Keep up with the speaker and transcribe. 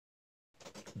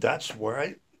that's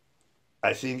why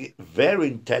I think very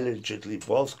intelligently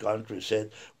both countries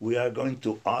said we are going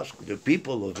to ask the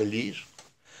people of Belize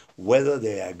whether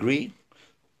they agree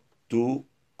to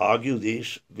argue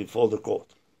this before the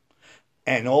court.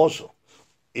 And also,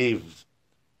 if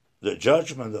the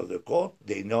judgment of the court,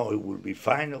 they know it will be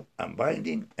final and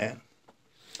binding, and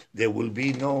there will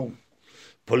be no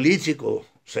political,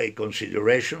 say,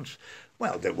 considerations.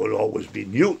 Well, there will always be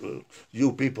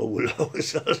you people will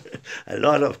always have a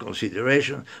lot of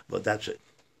consideration, but that's it.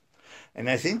 And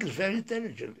I think it's very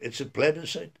intelligent. It's a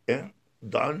plebiscite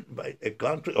done by a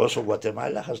country. Also,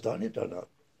 Guatemala has done it or not?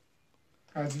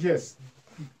 Yes,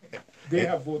 they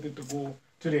have voted to go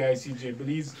to the I.C.J.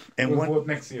 Belize will vote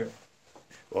next year.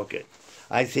 Okay.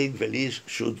 I think Belize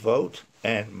should vote,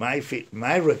 and my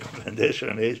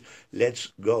recommendation is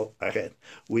let's go ahead.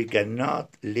 We cannot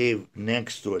live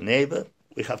next to a neighbor.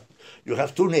 You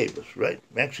have two neighbors, right?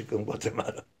 Mexico and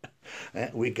Guatemala.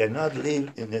 We cannot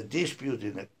live in a dispute,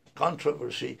 in a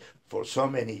controversy for so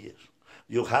many years.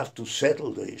 You have to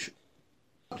settle the issue.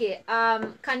 Okay,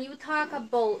 can you talk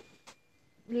about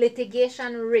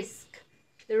litigation risk?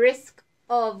 The risk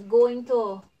of going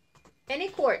to any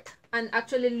court and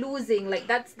actually losing, like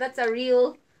that's a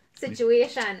real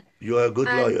situation. You are a good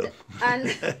lawyer.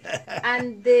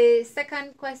 And the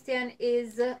second question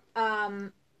is,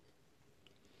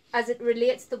 as it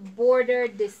relates to border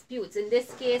disputes. In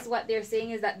this case, what they're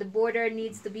saying is that the border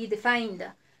needs to be defined.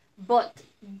 But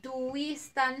do we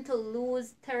stand to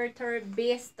lose territory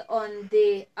based on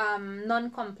the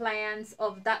non-compliance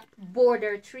of that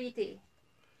border treaty?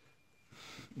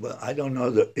 Well, I don't know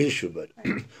the issue, but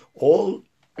all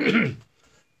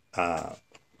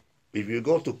if you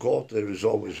go to court, there is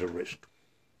always a risk,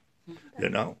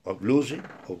 of losing,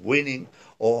 of winning,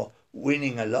 or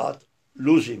winning a lot,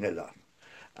 losing a lot.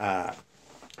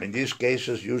 In these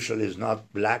cases, usually it's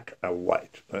not black or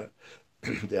white.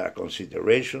 There are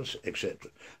considerations, etc.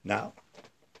 Now,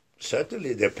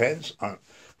 certainly depends on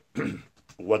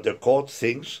what the court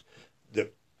thinks,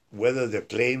 whether the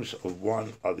claims of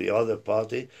one or the other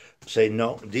party say,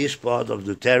 no, this part of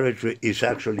the territory is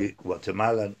actually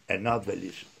Guatemalan and not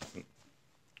Belize.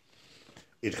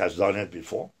 It has done it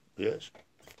before, yes.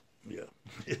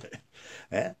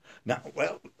 Yeah. Now,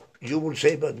 well, you will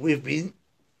say, but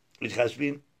it has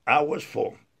been ours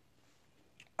for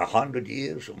 100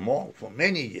 years or more, for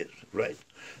many years, right?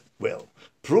 Well,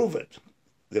 prove it.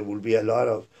 There will be a lot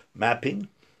of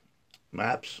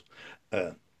maps,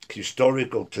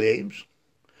 historical claims,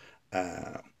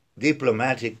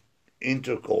 diplomatic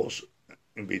intercourse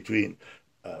in between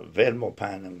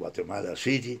Vermopan and Guatemala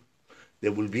City.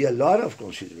 There will be a lot of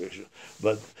consideration.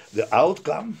 But the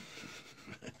outcome,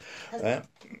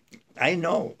 I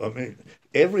know,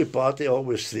 every party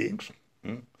always thinks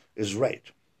is right.